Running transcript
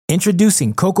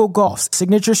Introducing Coco Gauff's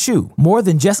signature shoe, more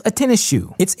than just a tennis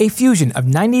shoe. It's a fusion of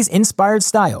 90s-inspired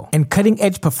style and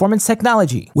cutting-edge performance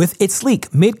technology. With its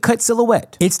sleek mid-cut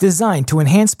silhouette, it's designed to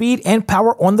enhance speed and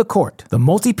power on the court. The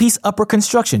multi-piece upper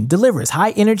construction delivers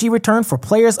high-energy return for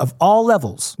players of all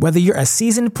levels. Whether you're a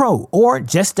seasoned pro or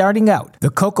just starting out, the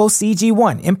Coco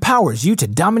CG1 empowers you to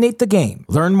dominate the game.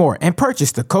 Learn more and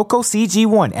purchase the Coco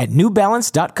CG1 at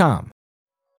newbalance.com.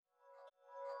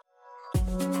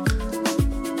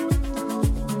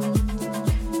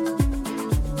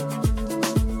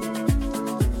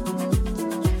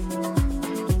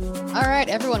 All right,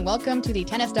 everyone, welcome to the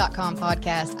Tennis.com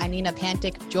podcast. I'm Nina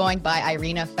Pantic, joined by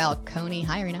Irina Falconi.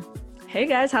 Hi, Irina. Hey,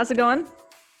 guys. How's it going?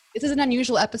 This is an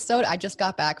unusual episode. I just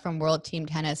got back from World Team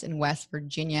Tennis in West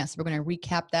Virginia, so we're going to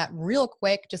recap that real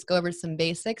quick, just go over some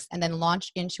basics, and then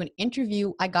launch into an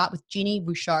interview I got with Genie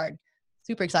Bouchard.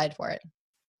 Super excited for it.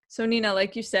 So, Nina,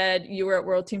 like you said, you were at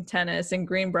World Team Tennis in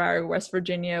Greenbrier, West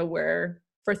Virginia, where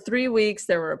for 3 weeks,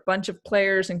 there were a bunch of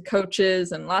players and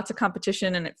coaches and lots of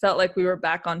competition, and it felt like we were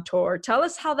back on tour. Tell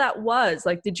us how that was.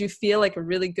 Like, did you feel like a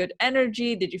really good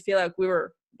energy? Did you feel like we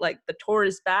were, like, the tour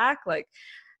is back? Like,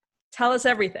 tell us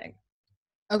everything.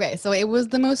 Okay, so it was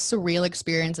the most surreal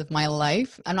experience of my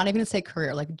life. I'm not even going to say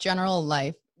career, like general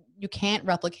life. You can't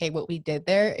replicate what we did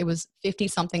there. It was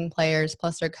 50-something players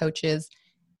plus their coaches,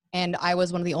 and I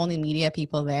was one of the only media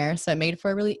people there. So it made for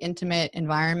a really intimate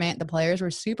environment. The players were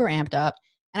super amped up.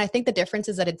 And I think the difference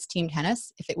is that it's team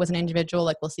tennis. If it was an individual,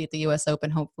 like we'll see at the US Open,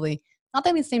 hopefully, not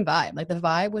that the same vibe. Like the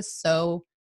vibe was so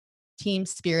team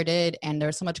spirited and there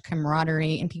was so much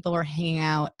camaraderie and people were hanging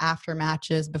out after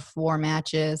matches, before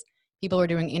matches. People were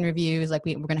doing interviews. Like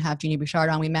we're going to have Genie Bouchard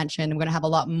on, we mentioned. We're going to have a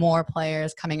lot more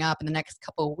players coming up in the next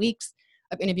couple of weeks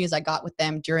of interviews I got with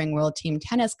them during World Team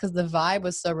Tennis because the vibe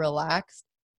was so relaxed.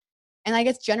 And I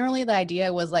guess generally the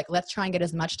idea was like, let's try and get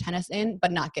as much tennis in,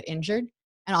 but not get injured.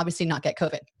 And obviously not get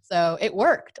COVID. So it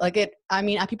worked.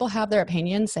 People have their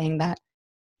opinions saying that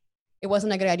it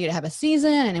wasn't a good idea to have a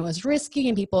season and it was risky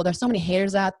and there's so many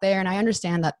haters out there. And I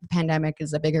understand that the pandemic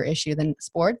is a bigger issue than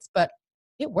sports, but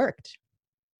it worked.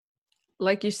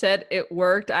 Like you said, it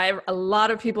worked. A lot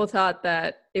of people thought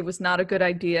that it was not a good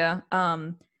idea.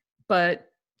 But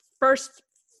first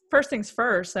things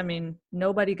first,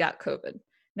 nobody got COVID.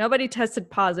 Nobody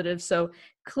tested positive. So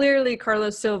clearly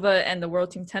Carlos Silva and the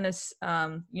World Team Tennis,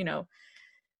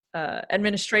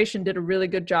 administration did a really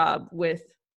good job with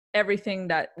everything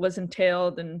that was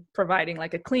entailed and providing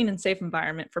like a clean and safe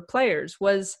environment for players.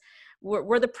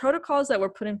 Were the protocols that were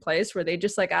put in place, were they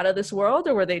just like out of this world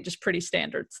or were they just pretty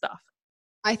standard stuff?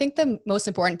 I think the most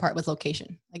important part was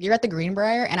location. Like you're at the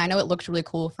Greenbrier and I know it looks really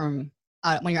cool from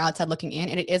when you're outside looking in,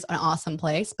 and it is an awesome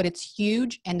place, but it's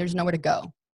huge and there's nowhere to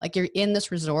go. Like you're in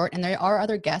this resort and there are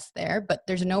other guests there, but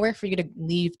there's nowhere for you to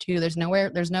leave to. There's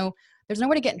nowhere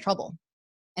to get in trouble.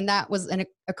 And that was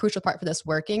a crucial part for this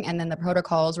working. And then the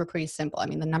protocols were pretty simple.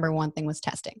 The number one thing was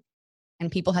testing.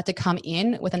 And people had to come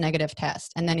in with a negative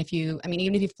test. And then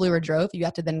even if you flew or drove, you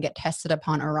have to then get tested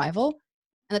upon arrival.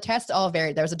 And the tests all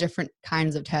varied. There was different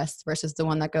kinds of tests versus the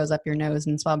one that goes up your nose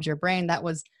and swabs your brain. That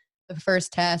was the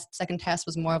first test. Second test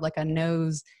was more of like a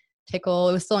nose tickle.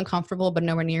 It was still uncomfortable, but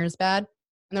nowhere near as bad.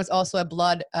 And there was also a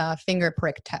blood finger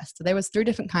prick test. So there was 3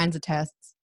 different kinds of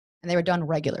tests, and they were done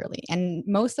regularly. And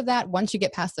most of that, once you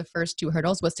get past the first 2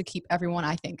 hurdles, was to keep everyone,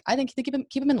 I think to keep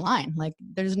them in line. Like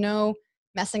there's no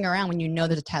messing around when you know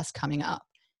there's a test coming up.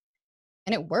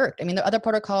 And it worked. The other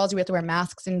protocols, you have to wear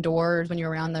masks indoors when you're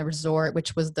around the resort,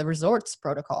 which was the resort's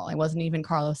protocol. It wasn't even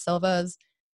Carlos Silva's.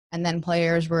 And then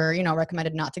players were,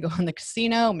 recommended not to go in the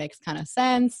casino. Makes kind of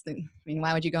sense.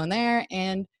 Why would you go in there?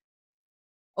 And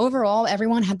overall,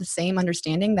 everyone had the same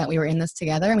understanding that we were in this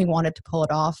together and we wanted to pull it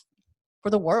off for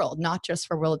the world, not just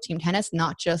for World Team Tennis,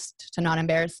 not just to not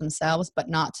embarrass themselves, but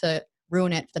not to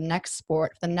ruin it for the next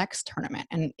sport, for the next tournament.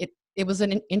 And it was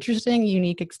an interesting,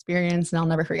 unique experience, and I'll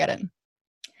never forget it.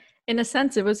 In a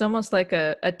sense, it was almost like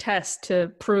a test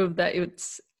to prove that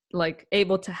it's like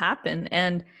able to happen.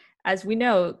 And as we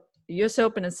know, the US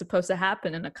Open is supposed to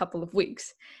happen in a couple of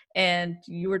weeks. And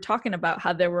you were talking about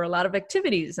how there were a lot of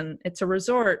activities and it's a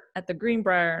resort at the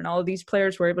Greenbrier and all of these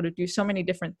players were able to do so many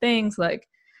different things like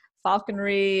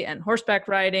falconry and horseback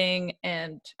riding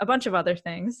and a bunch of other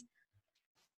things.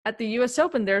 At the US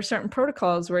Open, there are certain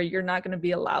protocols where you're not going to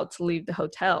be allowed to leave the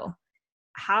hotel.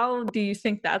 How do you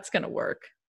think that's going to work?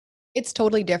 It's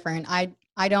totally different.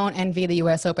 I don't envy the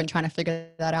US Open trying to figure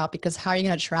that out because how are you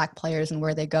going to track players and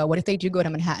where they go? What if they do go to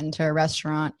Manhattan to a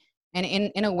restaurant? And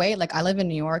in a way, like I live in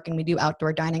New York and we do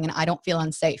outdoor dining and I don't feel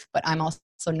unsafe, but I'm also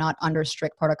not under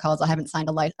strict protocols. I haven't signed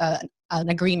an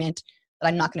agreement that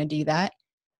I'm not going to do that.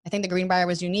 I think the Greenbrier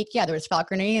was unique. Yeah, there was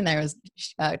falconry and there was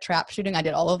trap shooting. I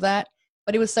did all of that.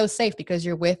 But it was so safe because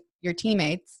you're with your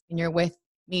teammates and you're with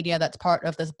media that's part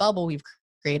of this bubble we've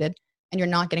created, and you're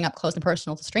not getting up close and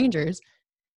personal to strangers.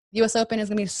 The U.S. Open is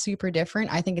going to be super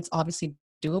different. I think it's obviously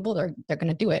doable. They're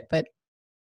going to do it. But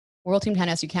World Team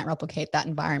Tennis, you can't replicate that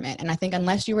environment. And I think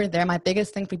unless you were there, my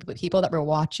biggest thing for people that were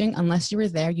watching, unless you were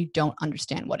there, you don't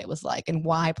understand what it was like and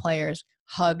why players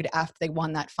hugged after they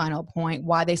won that final point,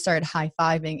 why they started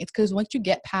high-fiving. It's because once you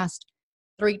get past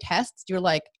 3 tests, you're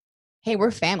like, hey,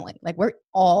 we're family. Like, we're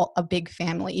all a big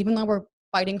family. Even though we're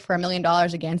fighting for $1 million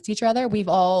against each other, we've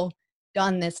all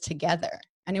done this together.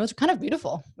 And it was kind of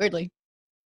beautiful, weirdly.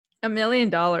 $1 million,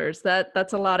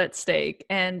 that's a lot at stake.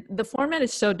 And the format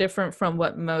is so different from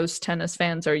what most tennis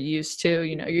fans are used to.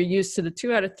 You know, you're used to the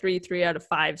 2 out of 3, 3 out of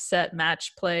 5 set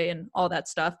match play and all that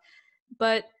stuff.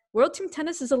 But World Team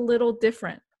Tennis is a little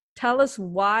different. Tell us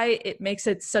why it makes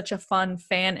it such a fun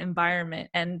fan environment,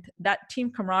 and that team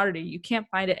camaraderie, you can't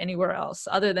find it anywhere else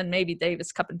other than maybe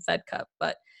Davis Cup and Fed Cup,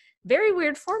 but very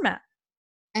weird format.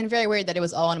 And very weird that it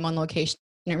was all in one location.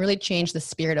 And it really changed the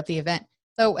spirit of the event.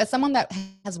 So as someone that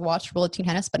has watched World Team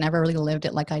Tennis but never really lived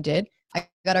it like I did, I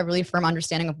got a really firm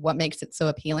understanding of what makes it so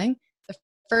appealing. The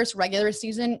first regular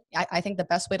season, I think the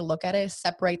best way to look at it is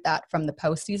separate that from the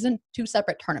postseason, 2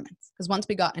 separate tournaments. Because once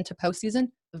we got into postseason,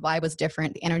 the vibe was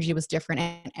different, the energy was different,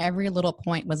 and every little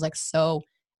point was like so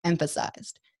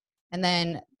emphasized. And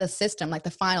then the system, like the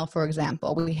final, for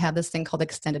example, we have this thing called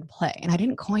extended play. And I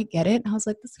didn't quite get it. I was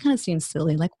like, this kind of seems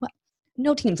silly. Like, what?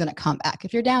 No team's going to come back.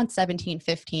 If you're down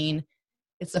 17-15,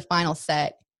 it's the final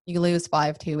set. You lose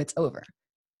 5-2, it's over.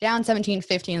 Down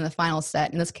 17-15 in the final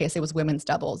set. In this case, it was women's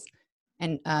doubles.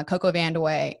 And Coco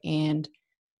Vandeweghe and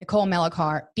Nicole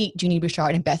Mellicar beat Jeannie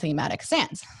Bouchard and Bethany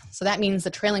Maddox-Sands. So that means the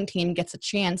trailing team gets a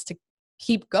chance to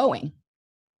keep going,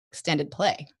 extended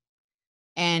play.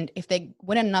 And if they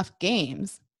win enough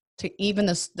games to even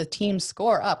the team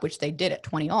score up, which they did at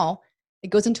 20 all, it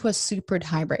goes into a super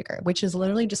tiebreaker, which is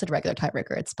literally just a regular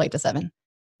tiebreaker. It's played to 7.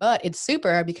 But it's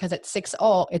super because at 6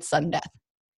 all, it's sudden death.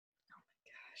 Oh my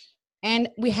gosh. And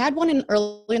we had one in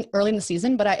early in the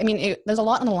season, but there's a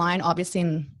lot on the line, obviously,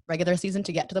 in regular season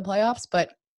to get to the playoffs, but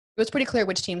it was pretty clear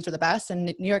which teams were the best, and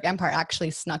New York Empire actually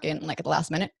snuck in like at the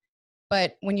last minute.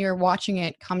 But when you're watching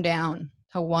it come down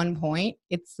to 1 point,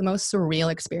 it's the most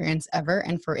surreal experience ever.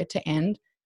 And for it to end,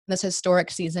 this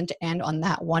historic season to end on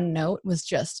that one note was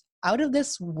just out of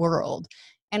this world.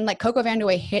 And like Coco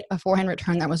Vandeweghe hit a forehand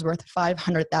return that was worth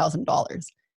 $500,000.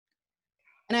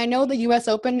 And I know the U.S.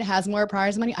 Open has more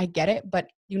prize money. I get it, but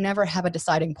you never have a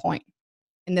deciding point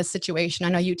in this situation. I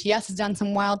know UTS has done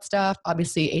some wild stuff.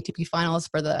 Obviously, ATP finals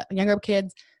for the younger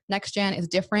kids. Next gen is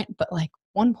different, but like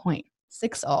 1 point,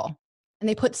 6 all. And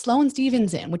they put Sloane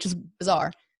Stevens in, which is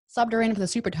bizarre. Subbed her in for the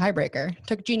super tiebreaker,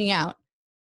 took Jeannie out.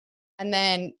 And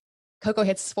then Coco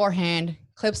hits forehand,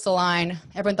 clips the line.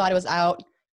 Everyone thought it was out.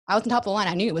 I was on top of the line.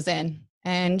 I knew it was in.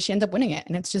 And she ended up winning it.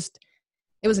 And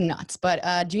it was nuts.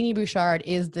 But Jeannie Bouchard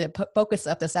is the focus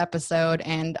of this episode.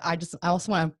 And I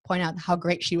also want to point out how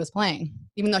great she was playing.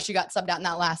 Even though she got subbed out in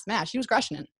that last match, she was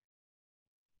crushing it.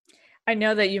 I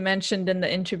know that you mentioned in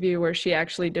the interview where she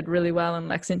actually did really well in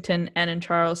Lexington and in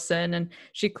Charleston, and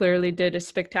she clearly did a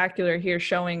spectacular here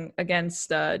showing against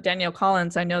Danielle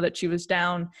Collins. I know that she was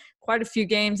down quite a few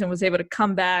games and was able to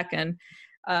come back, and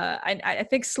I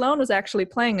think Sloane was actually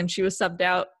playing, and she was subbed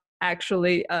out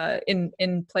actually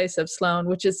in place of Sloane,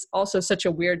 which is also such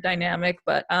a weird dynamic,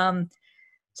 but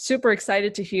super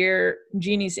excited to hear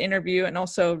Jeannie's interview, and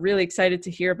also really excited to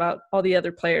hear about all the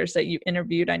other players that you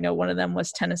interviewed. I know one of them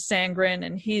was Tennys Sandgren,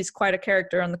 and he's quite a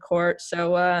character on the court.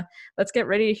 So let's get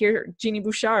ready to hear Jeannie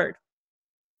Bouchard.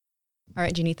 All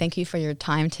right, Jeannie, thank you for your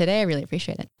time today. I really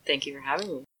appreciate it. Thank you for having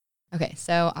me. Okay,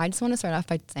 so I just want to start off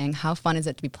by saying how fun is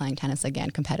it to be playing tennis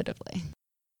again competitively?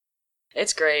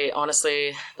 It's great.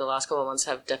 Honestly, the last couple of months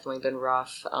have definitely been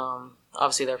rough.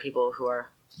 Obviously, there are people who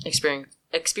are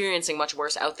experiencing much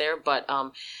worse out there, but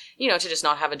to just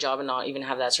not have a job and not even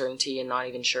have that certainty and not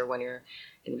even sure when you're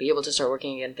going to be able to start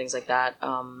working again, things like that,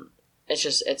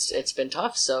 it's been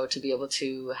tough. So to be able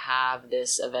to have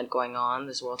this event going on,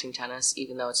 this World Team Tennis,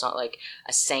 even though it's not like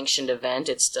a sanctioned event,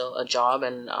 it's still a job,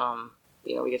 and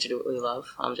we get to do what we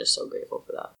love. I'm just so grateful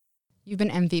for that. You've been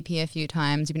MVP a few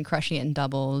times. You've been crushing it in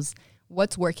doubles.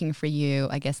 What's working for you,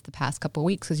 I guess, the past couple of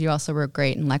weeks? Because you also were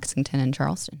great in Lexington and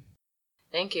Charleston.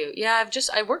 Thank you. Yeah,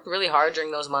 I worked really hard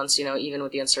during those months, even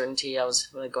with the uncertainty. I was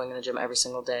really going to the gym every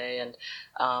single day, and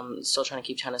still trying to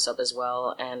keep tennis up as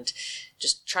well, and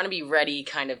just trying to be ready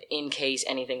kind of in case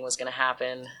anything was going to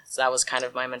happen. So that was kind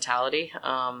of my mentality.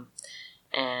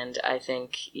 And I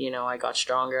think, I got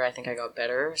stronger. I think I got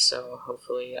better. So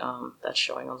hopefully that's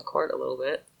showing on the court a little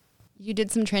bit. You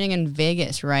did some training in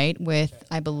Vegas, right? With,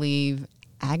 I believe,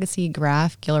 Agassi,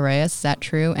 Graf, Gil Reyes. Is that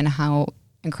true? And how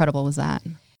incredible was that?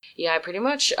 Yeah, I pretty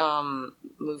much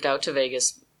moved out to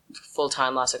Vegas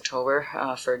full-time last October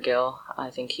for Gil. I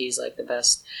think he's like the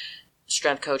best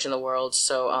strength coach in the world.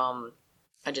 So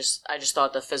I just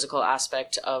thought the physical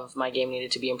aspect of my game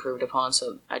needed to be improved upon.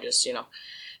 So I just,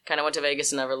 kind of went to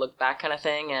Vegas and never looked back kind of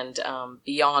thing. And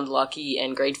beyond lucky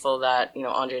and grateful that,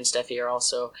 Andre and Steffi are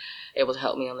also able to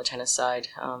help me on the tennis side.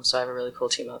 So I have a really cool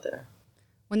team out there.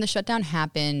 When the shutdown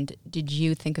happened, did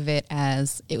you think of it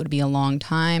as it would be a long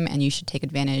time and you should take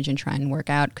advantage and try and work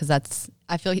out? Because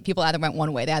I feel like people either went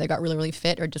one way. They either got really, really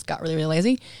fit or just got really, really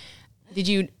lazy. Did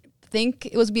you think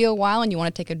it was be a while and you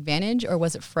want to take advantage, or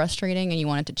was it frustrating and you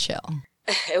wanted to chill?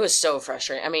 It was so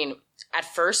frustrating. I mean, at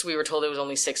first we were told it was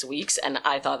only 6 weeks, and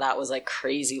I thought that was like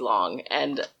crazy long.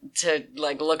 And to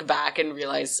like look back and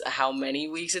realize how many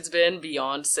weeks it's been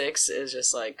beyond 6 is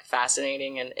just like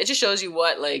fascinating. And it just shows you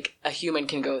what like a human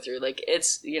can go through. Like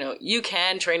it's, you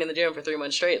can train in the gym for 3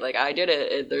 months straight. Like I did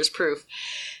it. There's proof.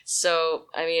 So,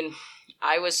 I mean,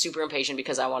 I was super impatient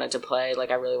because I wanted to play.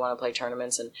 Like I really want to play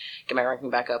tournaments and get my ranking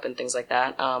back up and things like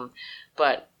that.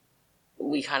 But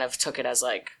we kind of took it as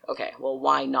like, okay, well,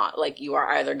 why not? Like, you are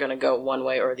either going to go one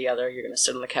way or the other. You're going to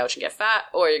sit on the couch and get fat,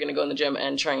 or you're going to go in the gym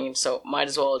and train. So might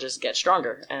as well just get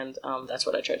stronger. And that's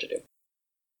what I tried to do.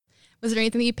 Was there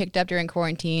anything that you picked up during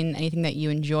quarantine? Anything that you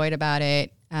enjoyed about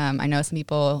it? I know some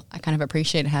people, I kind of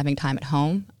appreciated having time at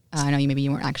home. I know maybe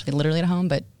you weren't actually literally at home,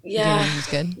 but yeah, it was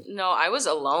good. No, I was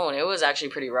alone. It was actually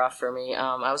pretty rough for me.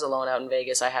 I was alone out in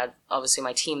Vegas. I had obviously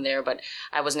my team there, but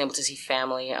I wasn't able to see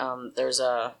family. There's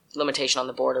a limitation on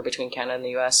the border between Canada and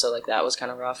the U.S., so like that was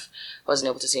kind of rough. I wasn't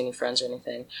able to see any friends or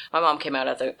anything. My mom came out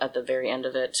at the very end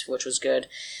of it, which was good.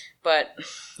 But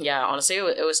yeah, honestly,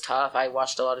 it was tough. I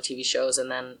watched a lot of TV shows,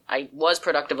 and then I was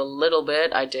productive a little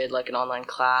bit. I did like an online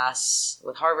class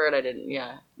with Harvard. I did,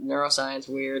 neuroscience,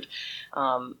 weird.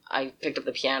 I picked up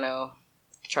the piano,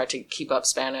 tried to keep up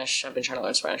Spanish. I've been trying to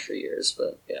learn Spanish for years,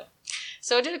 but yeah.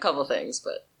 So I did a couple things,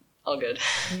 but all good.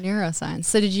 Neuroscience.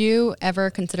 So did you ever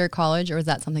consider college, or was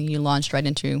that something you launched right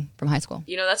into from high school?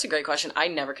 That's a great question. I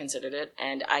never considered it,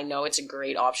 and I know it's a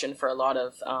great option for a lot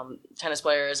of tennis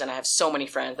players, and I have so many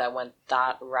friends that went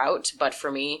that route. But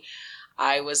for me,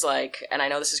 I was like, and I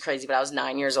know this is crazy, but I was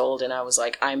 9 years old, and I was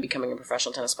like, I'm becoming a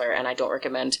professional tennis player, and I don't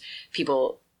recommend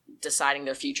people deciding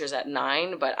their futures at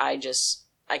 9, but I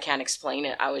can't explain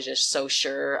it. I was just so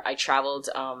sure. I traveled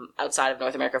outside of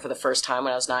North America for the first time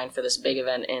when I was 9 for this big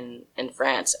event in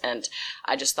France. And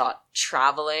I just thought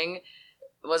traveling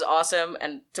was awesome.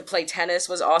 And to play tennis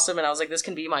was awesome. And I was like, this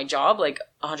can be my job. Like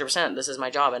 100%, this is my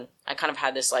job. And I kind of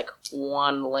had this like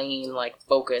one lane like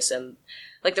focus. And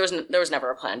like there was never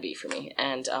a plan B for me.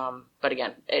 And but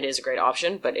again, it is a great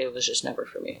option, but it was just never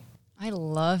for me. I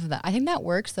love that. I think that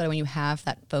works though when you have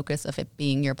that focus of it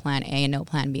being your plan A and no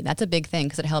plan B. That's a big thing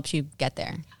because it helps you get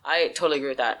there. I totally agree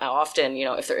with that. Often,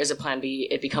 if there is a plan B,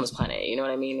 it becomes plan A, you know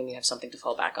what I mean? And you have something to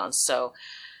fall back on. So,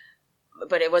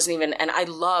 but it wasn't even, and I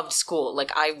loved school.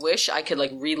 Like, I wish I could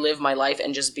like relive my life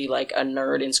and just be like a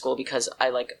nerd in school because I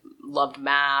like loved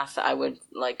math. I would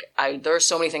there are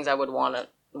so many things I would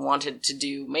wanted to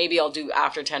do. Maybe I'll do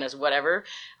after tennis, whatever.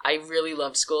 I really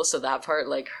loved school. So that part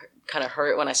like kind of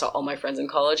hurt when I saw all my friends in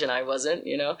college and I wasn't,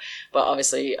 but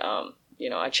obviously,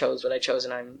 I chose what I chose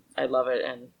and I love it.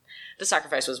 And the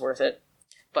sacrifice was worth it.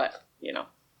 But,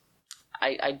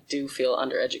 I do feel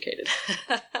undereducated.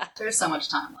 There's so much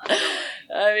time left.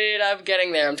 I mean, I'm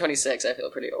getting there. I'm 26. I feel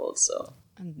pretty old, so.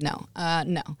 No.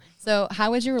 So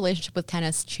how has your relationship with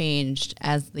tennis changed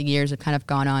as the years have kind of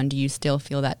gone on? Do you still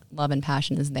feel that love and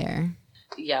passion is there?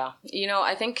 Yeah.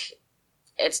 I think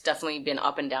it's definitely been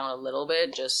up and down a little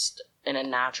bit, just in a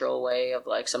natural way of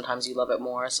like, sometimes you love it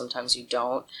more, sometimes you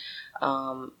don't,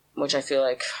 which I feel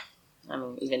like,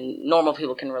 even normal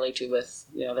people can relate to with,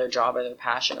 their job or their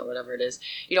passion or whatever it is.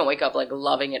 You don't wake up like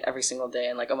loving it every single day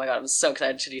and like, oh my God, I'm so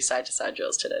excited to do side to side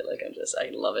drills today. Like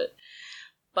I love it.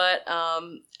 But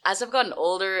as I've gotten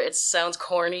older, it sounds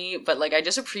corny, but like I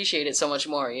just appreciate it so much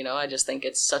more, I just think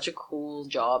it's such a cool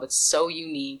job. It's so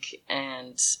unique,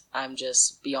 and I'm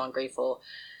just beyond grateful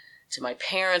to my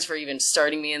parents for even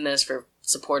starting me in this, for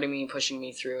supporting me, pushing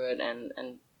me through it,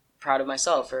 and proud of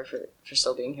myself for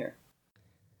still being here.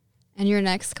 And your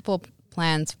next couple of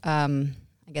plans, I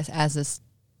guess as this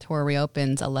tour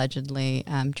reopens, allegedly,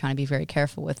 trying to be very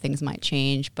careful with things might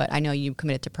change, but I know you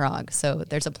committed to Prague, so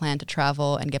there's a plan to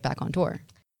travel and get back on tour.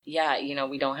 Yeah,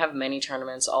 we don't have many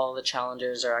tournaments. All the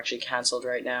challengers are actually canceled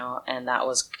right now, and that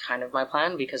was kind of my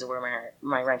plan because of where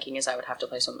my ranking is. I would have to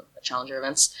play some challenger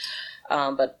events,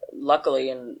 but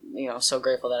luckily, and so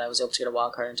grateful that I was able to get a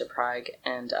wild card into Prague,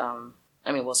 and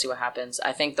we'll see what happens.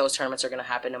 I think those tournaments are going to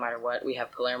happen no matter what. We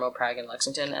have Palermo, Prague, and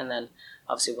Lexington, and then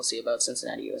obviously we'll see about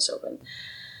Cincinnati US Open.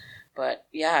 But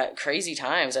yeah, crazy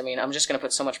times. I'm just going to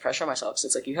put so much pressure on myself because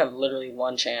it's like you have literally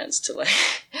one chance to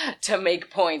to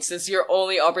make points. It's your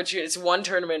only opportunity. It's one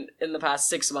tournament in the past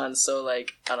 6 months. So I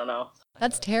don't know.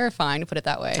 That's terrifying to put it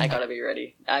that way. I got to be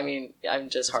ready. I'm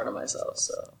just hard on myself.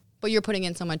 So. But you're putting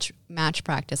in so much match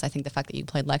practice. I think the fact that you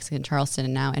played Lexington, Charleston,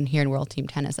 and now and here in World Team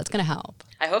Tennis, that's going to help.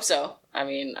 I hope so.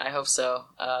 I hope so.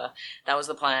 That was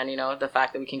the plan, the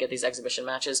fact that we can get these exhibition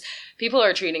matches. People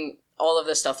are treating all of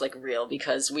this stuff like real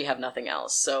because we have nothing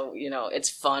else. So, it's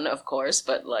fun, of course,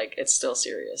 but it's still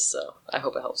serious. So I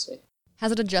hope it helps me.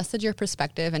 Has it adjusted your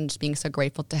perspective and just being so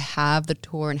grateful to have the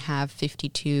tour and have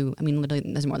 52?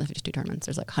 Literally, there's more than 52 tournaments.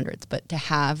 There's hundreds. But to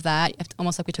have that, it's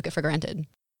almost like we took it for granted.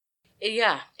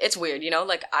 Yeah, it's weird.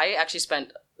 I actually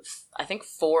spent, I think,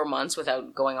 4 months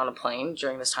without going on a plane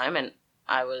during this time. And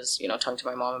I was, talking to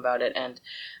my mom about it. And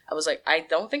I was like, I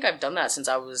don't think I've done that since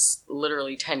I was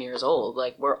literally 10 years old.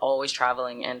 We're always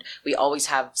traveling and we always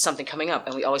have something coming up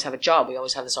and we always have a job. We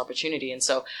always have this opportunity. And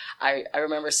so I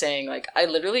remember saying, I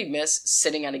literally miss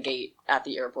sitting at a gate at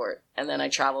the airport. And then I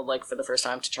traveled, for the first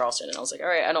time to Charleston. And I was like, all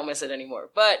right, I don't miss it anymore.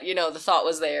 But, the thought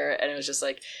was there. And it was just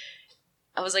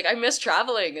I was like, I miss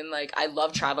traveling. And, I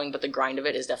love traveling, but the grind of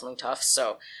it is definitely tough.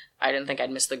 So I didn't think I'd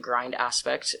miss the grind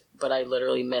aspect. But I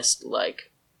literally missed,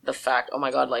 the fact, oh my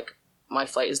God, my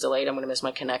flight is delayed. I'm going to miss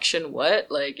my connection. What?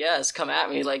 Yes, come at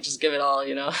me. Just give it all,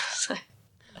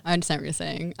 I understand what you're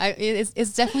saying.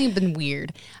 It's definitely been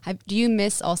weird. Do you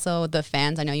miss also the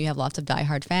fans? I know you have lots of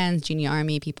diehard fans, Genie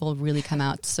Army. People really come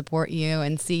out to support you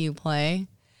and see you play.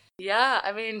 Yeah,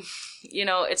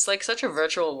 it's such a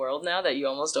virtual world now that you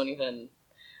almost don't even,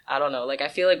 I don't know. I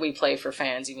feel like we play for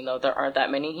fans, even though there aren't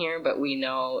that many here, but we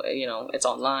know, it's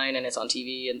online and it's on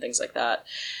TV and things like that.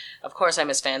 Of course, I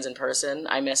miss fans in person.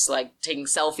 I miss, taking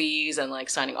selfies and,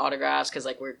 signing autographs because,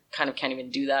 we're kind of can't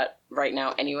even do that right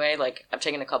now anyway. I've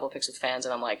taken a couple of pics with fans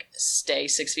and I'm like, stay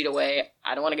 6 feet away.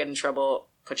 I don't want to get in trouble.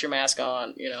 Put your mask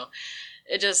on,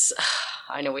 It just,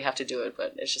 I know we have to do it,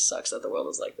 but it just sucks that the world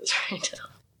is like this right now.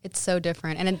 It's so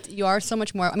different. And you are so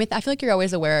much more, I feel like you're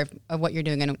always aware of what you're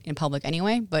doing in public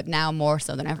anyway, but now more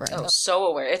so than ever. Oh, so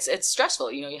aware. It's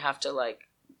stressful. You have to,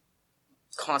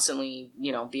 constantly,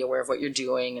 be aware of what you're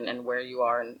doing and where you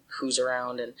are and who's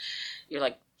around. And you're,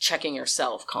 checking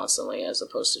yourself constantly as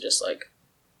opposed to just,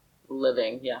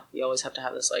 living. Yeah, you always have to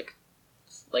have this,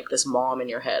 this mom in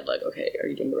your head. Okay, are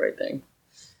you doing the right thing?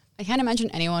 I can't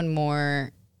imagine anyone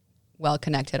more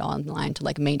well-connected online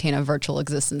to maintain a virtual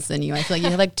existence than you. I feel like you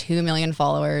have 2 million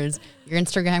followers. Your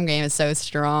Instagram game is so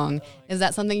strong. Is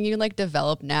that something you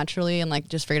developed naturally and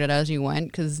just figured it out as you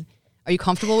went? Because are you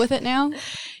comfortable with it now?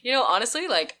 Honestly,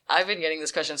 I've been getting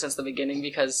this question since the beginning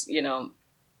because,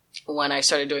 when I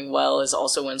started doing well is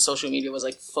also when social media was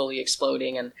fully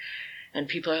exploding and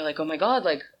people are oh my God,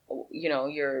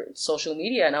 your social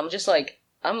media. And I'm just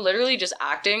I'm literally just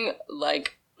acting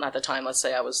at the time, let's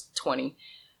say I was 20.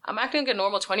 I'm acting like a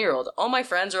normal 20-year-old. All my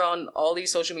friends are on all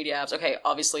these social media apps. Okay,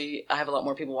 obviously I have a lot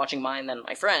more people watching mine than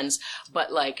my friends,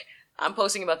 but I'm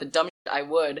posting about the dumb shit I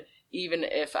would even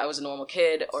if I was a normal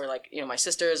kid or my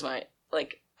sisters, I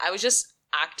was just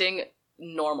acting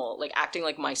normal, acting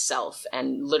like myself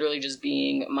and literally just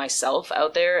being myself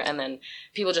out there. And then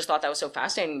people just thought that was so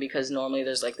fascinating because normally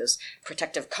there's this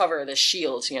protective cover, this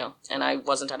shield, and I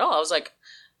wasn't at all. I was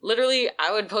literally,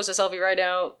 I would post a selfie right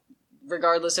now,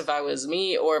 regardless if I was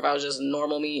me or if I was just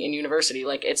normal me in university.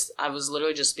 I was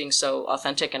literally just being so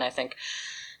authentic. And I think,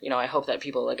 I hope that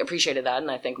people appreciated that. And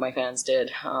I think my fans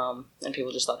did. And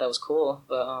people just thought that was cool.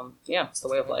 But yeah, it's the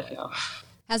way of life now.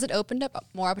 Has it opened up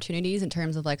more opportunities in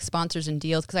terms of sponsors and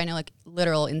deals? Because I know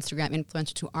literal Instagram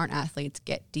influencers who aren't athletes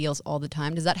get deals all the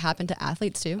time. Does that happen to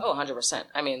athletes too? Oh,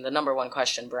 100%. The number one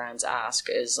question brands ask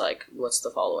is what's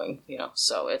the following?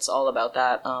 So it's all about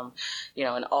that.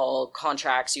 In all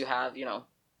contracts you have,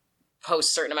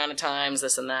 post certain amount of times,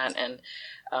 this and that. And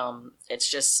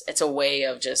it's a way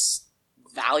of just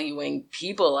valuing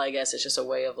people, I guess. It's just a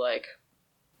way of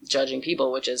judging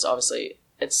people, which is obviously,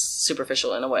 it's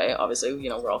superficial in a way. Obviously,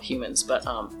 we're all humans, but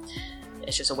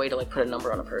it's just a way to put a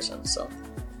number on a person. So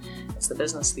it's the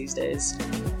business these days.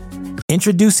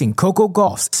 Introducing Coco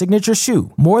Golf's signature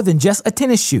shoe, more than just a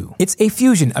tennis shoe. It's a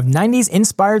fusion of 90s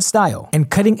inspired style and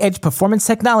cutting-edge performance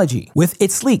technology with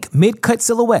its sleek mid-cut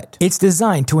silhouette. It's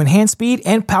designed to enhance speed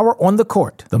and power on the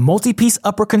court. The multi-piece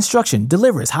upper construction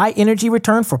delivers high energy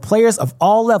return for players of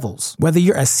all levels. Whether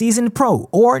you're a seasoned pro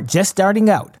or just starting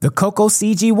out, the Coco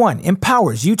CG1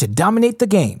 empowers you to dominate the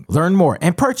game. Learn more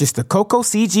and purchase the Coco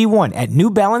CG1 at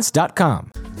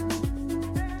newbalance.com.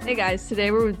 Hey guys,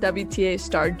 today we're with WTA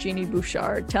star Genie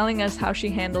Bouchard telling us how she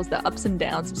handles the ups and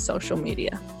downs of social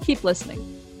media. Keep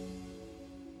listening.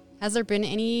 Has there been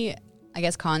any, I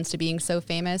guess, cons to being so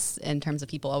famous in terms of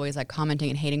people always like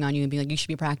commenting and hating on you and being like, you should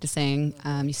be practicing?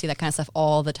 You see that kind of stuff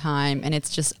all the time and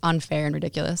it's just unfair and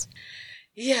ridiculous.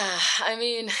 Yeah, I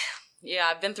mean,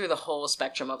 yeah, I've been through the whole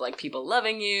spectrum of like people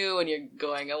loving you and you're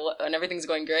going, and everything's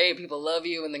going great. People love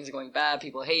you and things are going bad.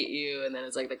 People hate you. And then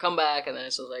it's like they come back and then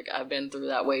it's just like, I've been through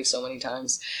that wave so many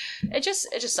times. It just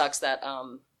sucks that,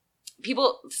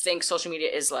 people think social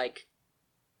media is like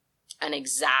an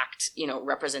exact,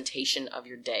 representation of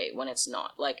your day when it's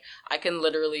not. Like I can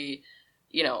literally,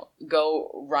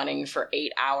 go running for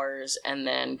 8 hours and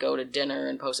then go to dinner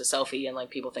and post a selfie and like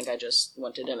people think I just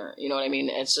went to dinner. You know what I mean?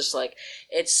 It's just like,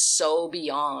 it's so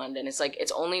beyond, and it's like,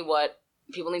 it's only what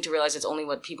people need to realize. It's only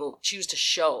what people choose to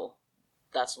show.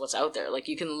 That's what's out there. Like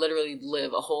you can literally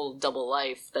live a whole double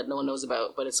life that no one knows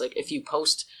about, but it's like, if you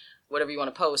post whatever you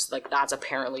want to post, like that's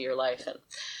apparently your life. And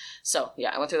so,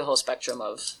 yeah, I went through the whole spectrum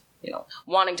of,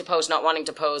 wanting to post, not wanting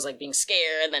to pose, like being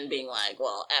scared, and then being like,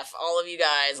 well, F all of you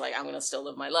guys, like I'm gonna still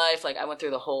live my life. Like I went through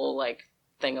the whole like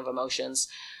thing of emotions.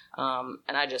 And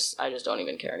I just don't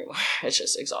even care anymore. It's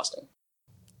just exhausting.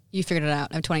 You figured it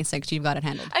out. I'm 26, you've got it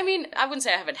handled. I mean, I wouldn't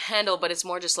say I have it handled, but it's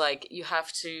more just like you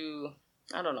have to,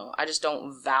 I don't know. I just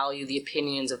don't value the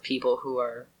opinions of people who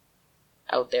are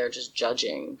out there just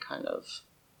judging kind of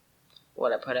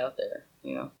what I put out there,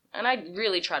 And I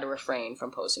really try to refrain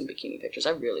from posting bikini pictures.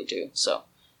 I really do. So,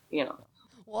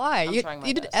 Why?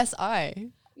 You did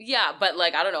SI. Yeah, but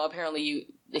like, I don't know. Apparently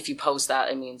if you post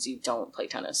that, it means you don't play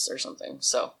tennis or something.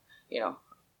 So,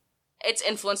 it's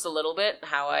influenced a little bit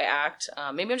how I act.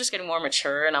 Maybe I'm just getting more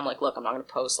mature and I'm like, look, I'm not going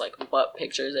to post like butt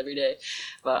pictures every day.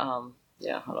 But,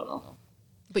 yeah, I don't know.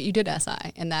 But you did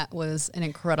SI and that was an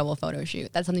incredible photo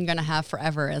shoot. That's something you're going to have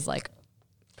forever as like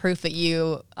proof that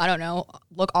you, I don't know,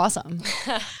 look awesome.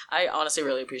 I honestly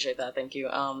really appreciate that. Thank you.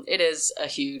 It is a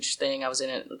huge thing. I was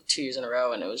in it 2 years in a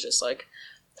row and it was just like,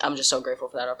 I'm just so grateful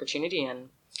for that opportunity. And,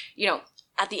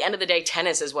 at the end of the day,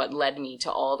 tennis is what led me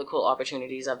to all the cool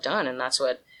opportunities I've done. And that's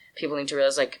what people need to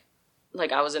realize.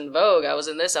 Like I was in Vogue, I was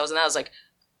in this, I was in that. I was like,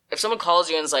 if someone calls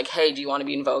you and is like, hey, do you want to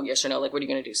be in Vogue? Yes or no? Like, what are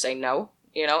you going to do? Say no,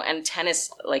 and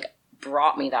tennis, like,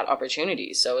 brought me that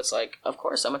opportunity. So it's like, of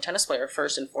course, I'm a tennis player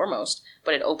first and foremost,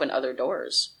 but it opened other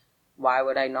doors. Why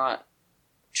would I not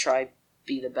try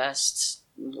be the best?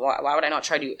 Why would I not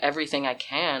try to do everything I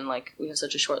can? Like, we have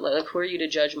such a short life. Like, who are you to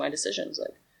judge my decisions?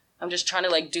 Like, I'm just trying to,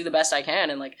 like, do the best I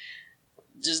can and, like,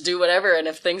 just do whatever. And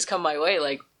if things come my way,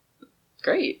 like,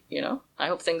 great, I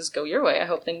hope things go your way. I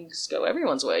hope things go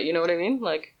everyone's way. You know what I mean?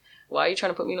 Like, why are you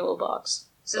trying to put me in a little box?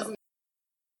 So.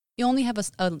 You only have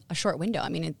a short window. I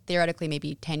mean, theoretically,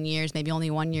 maybe 10 years, maybe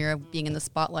only 1 year of being in the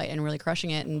spotlight and really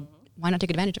crushing it. And why not take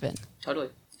advantage of it? Totally.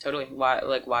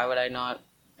 Why would I not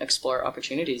explore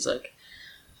opportunities? Like,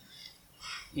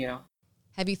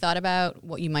 Have you thought about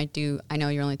what you might do? I know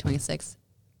you're only 26.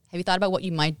 Have you thought about what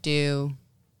you might do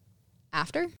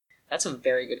after? That's a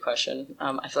very good question.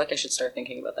 I feel like I should start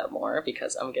thinking about that more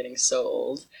because I'm getting so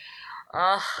old.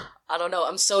 I don't know.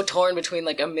 I'm so torn between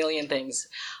like a million things.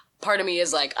 Part of me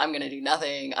is like, I'm going to do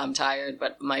nothing. I'm tired,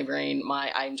 but my brain,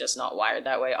 I'm just not wired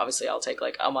that way. Obviously, I'll take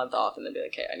like a month off and then be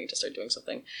like, hey, I need to start doing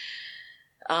something.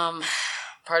 Part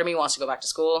of me wants to go back to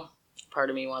school.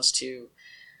 Part of me wants to,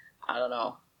 I don't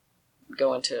know,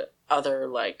 go into other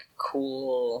like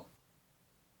cool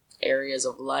areas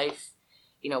of life.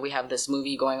 We have this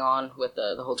movie going on with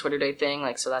the whole Twitter Day thing.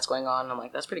 Like, so that's going on. And I'm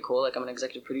like, that's pretty cool. Like, I'm an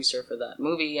executive producer for that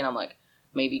movie. And I'm like,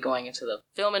 maybe going into the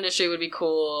film industry would be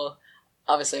cool.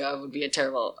 Obviously, I would be a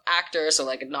terrible actor, so,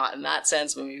 like, not in that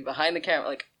sense, but maybe behind the camera.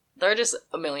 Like, there are just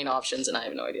a million options, and I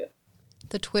have no idea.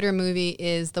 The Twitter movie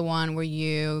is the one where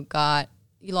you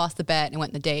lost the bet and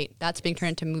went on the date. That's being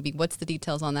turned into a movie. What's the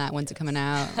details on that? When's it coming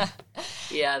out?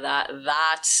 Yeah, that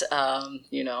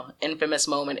infamous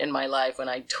moment in my life when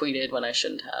I tweeted when I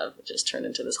shouldn't have. It just turned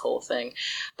into this whole thing.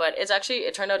 But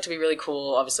it turned out to be really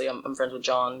cool. Obviously, I'm friends with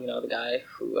John, the guy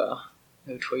who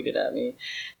tweeted at me.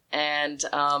 And,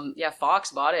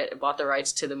 Fox bought the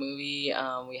rights to the movie.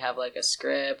 We have like a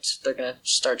script. They're going to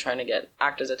start trying to get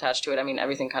actors attached to it. I mean,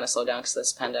 everything kind of slowed down because of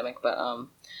this pandemic, but,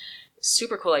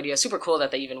 super cool idea. Super cool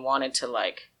that they even wanted to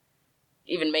like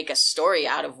even make a story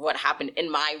out of what happened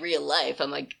in my real life.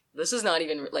 I'm like, this is not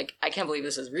even like, I can't believe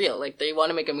this is real. Like, they want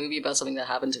to make a movie about something that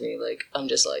happened to me. Like, I'm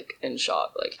just like in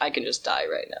shock. Like, I can just die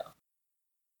right now.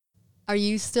 Are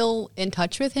you still in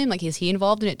touch with him? Like, is he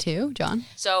involved in it too, John?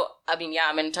 So, I mean, yeah,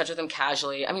 I'm in touch with him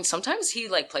casually. I mean, sometimes he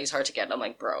like plays hard to get. I'm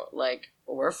like, bro, like,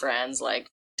 we're friends.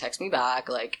 Like, text me back.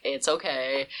 Like, it's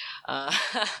okay.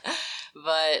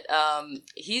 But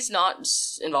he's not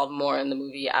involved more in the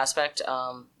movie aspect.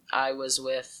 I was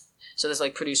with, so this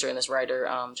like producer and this writer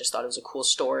just thought it was a cool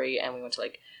story, and we went to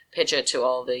like pitch it to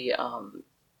all the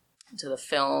to the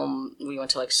film. We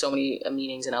went to like so many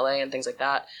meetings in LA and things like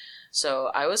that.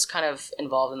 So I was kind of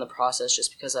involved in the process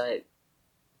just because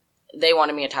they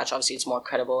wanted me attached. Obviously, it's more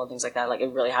credible and things like that. Like,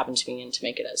 it really happened to me, and to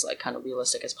make it as like kind of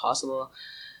realistic as possible.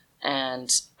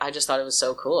 And I just thought it was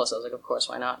so cool. So I was like, of course,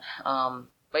 why not?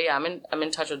 But yeah, I'm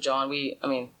in touch with John.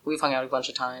 We've hung out a bunch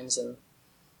of times, and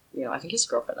you know, I think he's a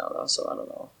girlfriend now though. So I don't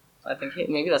know. I think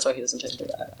maybe that's why he doesn't take me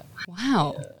back.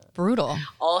 Wow. Yeah. Brutal.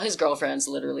 All his girlfriends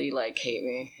literally like hate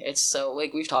me. It's so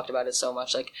like, we've talked about it so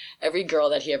much. Like, every girl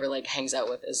that he ever like hangs out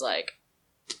with is like,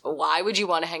 why would you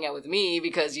want to hang out with me?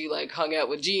 Because you like hung out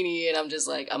with Jeannie, and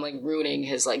I'm like ruining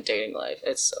his like dating life.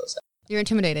 It's so sad. You're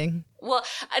intimidating. Well,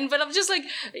 but I'm just like,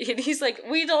 he's like,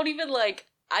 we don't even like,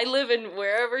 I live in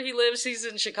wherever he lives. He's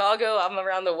in Chicago. I'm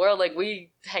around the world. Like,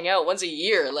 we hang out once a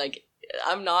year. Like,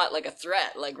 I'm not like a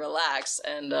threat. Like, relax.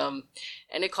 And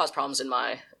it caused problems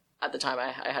at the time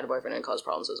I had a boyfriend, and it caused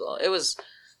problems as well. It was,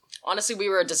 honestly, we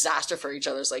were a disaster for each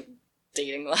other's like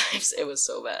dating lives. It was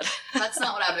so bad. That's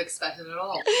not what I would expected at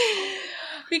all.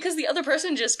 Because the other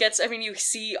person just gets, I mean, you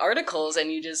see articles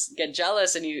and you just get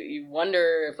jealous, and you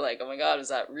wonder if like, oh my God, is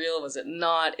that real? Was it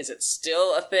not? Is it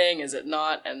still a thing? Is it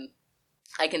not? And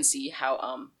I can see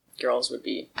how girls would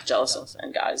be jealous of,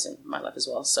 and guys in my life as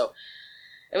well. So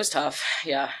it was tough.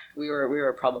 Yeah, we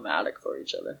were problematic for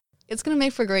each other. It's going to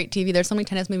make for great TV. There's so many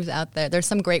tennis movies out there. There's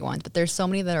some great ones, but there's so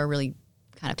many that are really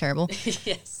kind of terrible.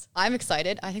 Yes. I'm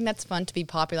excited. I think that's fun to be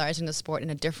popularizing the sport in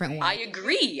a different way. I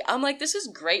agree. I'm like, this is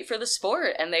great for the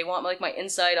sport. And they want like my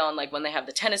insight on like when they have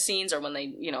the tennis scenes, or when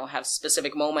they, you know, have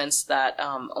specific moments that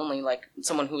only like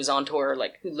someone who's on tour,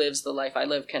 like who lives the life I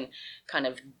live, can kind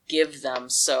of give them.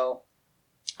 So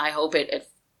I hope it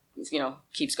you know,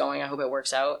 keeps going. I hope it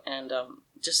works out. And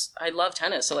just, I love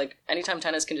tennis. So like, anytime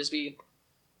tennis can just be,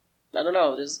 I don't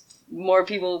know, there's more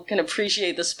people can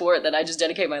appreciate the sport that I just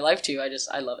dedicate my life to.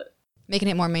 I love it. Making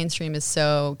it more mainstream is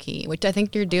so key, which I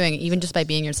think you're doing, even just by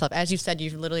being yourself. As you said,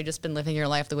 you've literally just been living your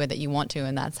life the way that you want to,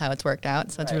 and that's how it's worked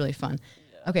out. So it's really fun.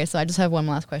 Yeah. Okay, so I just have one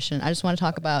last question. I just want to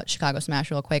talk about Chicago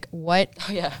Smash real quick. Why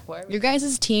your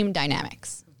guys' team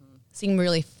dynamics seem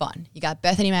really fun. You got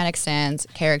Bethany Maddox-Sands,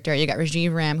 character. You got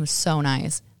Rajiv Ram, who's so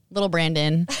nice. Little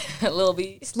Brandon. Little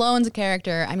B. Sloane's a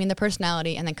character. I mean, the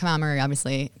personality. And then Kamal Murray,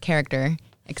 obviously, character.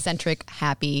 Eccentric,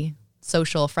 happy,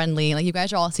 social, friendly. Like, you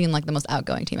guys are all seem like the most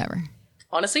outgoing team ever.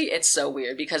 Honestly, it's so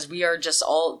weird because we are just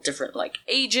all different, like,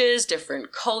 ages,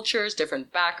 different cultures,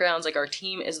 different backgrounds. Like, our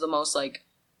team is the most, like,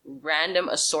 random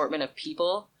assortment of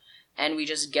people, and we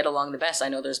just get along the best. I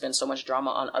know there's been so much drama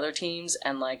on other teams,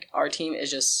 and, like, our team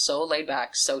is just so laid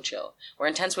back, so chill. We're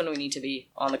intense when we need to be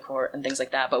on the court and things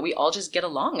like that, but we all just get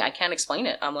along. I can't explain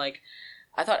it. I'm like,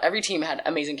 I thought every team had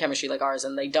amazing chemistry like ours,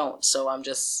 and they don't. So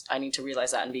I need to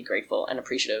realize that and be grateful and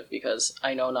appreciative, because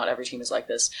I know not every team is like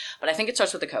this. But I think it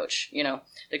starts with the coach. You know,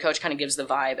 the coach kind of gives the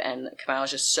vibe, and Kamal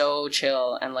is just so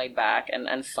chill and laid back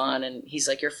and fun, and he's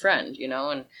like your friend, you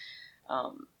know, and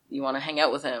you want to hang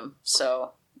out with him.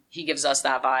 So he gives us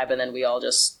that vibe, and then we all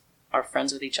just are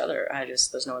friends with each other.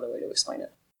 There's no other way to explain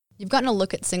it. You've gotten a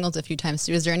look at singles a few times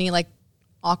too. Is there any like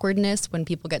awkwardness when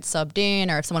people get subbed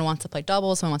in, or if someone wants to play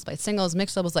doubles, someone wants to play singles,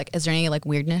 mixed doubles? Like, is there any like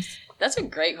weirdness? That's a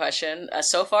great question.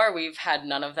 So far, we've had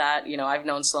none of that. You know, I've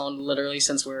known Sloane literally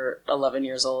since we're 11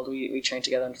 years old. We trained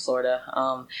together in Florida.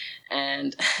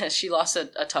 And she lost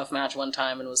a tough match one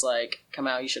time and was like, come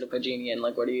out, you should have put Jeannie in.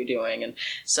 Like, what are you doing? And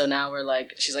so now we're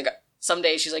like, she's like, some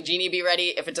days she's like, Jeannie, be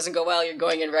ready. If it doesn't go well, you're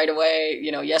going in right away.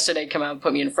 You know, yesterday, come out and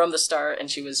put me in from the start.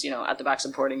 And she was, you know, at the back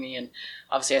supporting me. And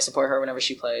obviously I support her whenever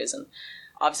she plays. And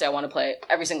obviously, I want to play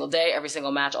every single day, every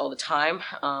single match, all the time.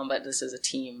 But this is a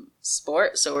team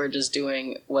sport, so we're just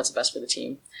doing what's best for the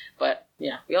team. But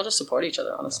yeah, we all just support each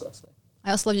other, honestly.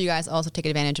 I also love you guys also take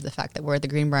advantage of the fact that we're at the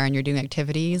Greenbrier and you're doing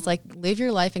activities. Like, live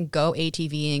your life and go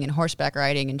ATVing and horseback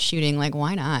riding and shooting. Like,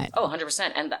 why not? Oh,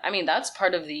 100%. And I mean, that's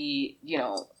part of the, you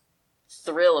know,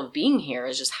 thrill of being here,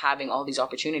 is just having all these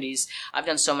opportunities. I've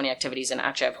done so many activities, and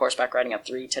actually I have horseback riding at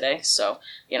 3 today, so,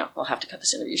 you know, we'll have to cut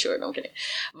this interview short. No, I'm kidding.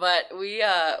 But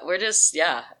we're just,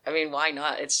 yeah, I mean, why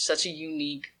not? It's such a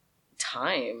unique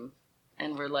time.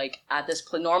 And we're like at this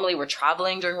normally we're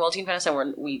traveling during World Teen Tennis,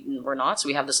 and we're not. So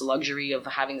we have this luxury of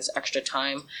having this extra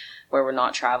time where we're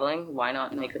not traveling. Why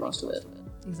not make the most of it?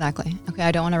 Exactly. Okay,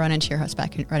 I don't want to run into your host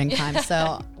back running time,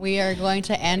 so we are going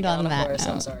to end on that. Course,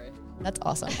 I'm sorry. That's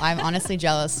awesome. I'm honestly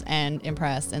jealous and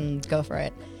impressed, and go for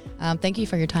it. Thank you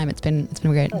for your time. It's been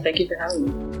great. Oh, thank you for having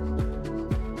me.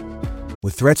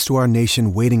 With threats to our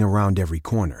nation waiting around every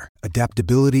corner,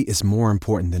 adaptability is more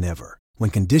important than ever. When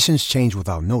conditions change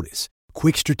without notice,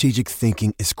 quick strategic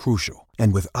thinking is crucial.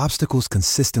 And with obstacles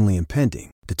consistently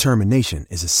impending, determination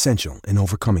is essential in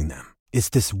overcoming them. It's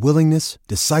this willingness,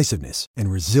 decisiveness,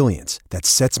 and resilience that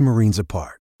sets Marines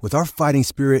apart. With our fighting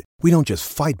spirit, we don't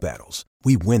just fight battles,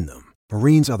 we win them.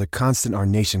 Marines are the constant our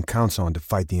nation counts on to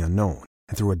fight the unknown.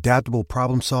 And through adaptable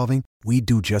problem solving, we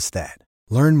do just that.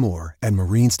 Learn more at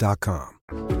marines.com.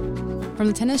 From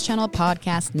the Tennis Channel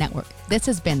Podcast Network, this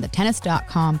has been the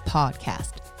Tennis.com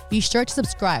podcast. Be sure to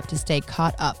subscribe to stay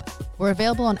caught up. We're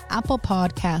available on Apple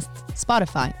Podcasts,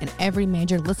 Spotify, and every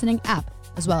major listening app,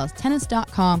 as well as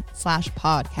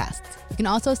tennis.com/podcasts. You can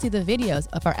also see the videos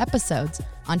of our episodes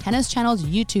on Tennis Channel's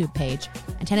YouTube page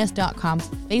and tennis.com's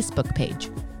Facebook page.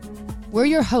 We're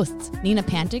your hosts, Nina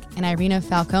Pantic and Irina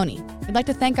Falcone. We'd like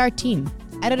to thank our team,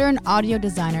 editor and audio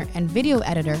designer and video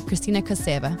editor Christina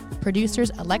Koseva, producers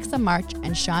Alexa March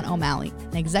and Sean O'Malley,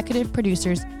 and executive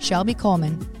producers Shelby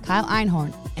Coleman, Kyle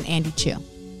Einhorn, and Andy Chu.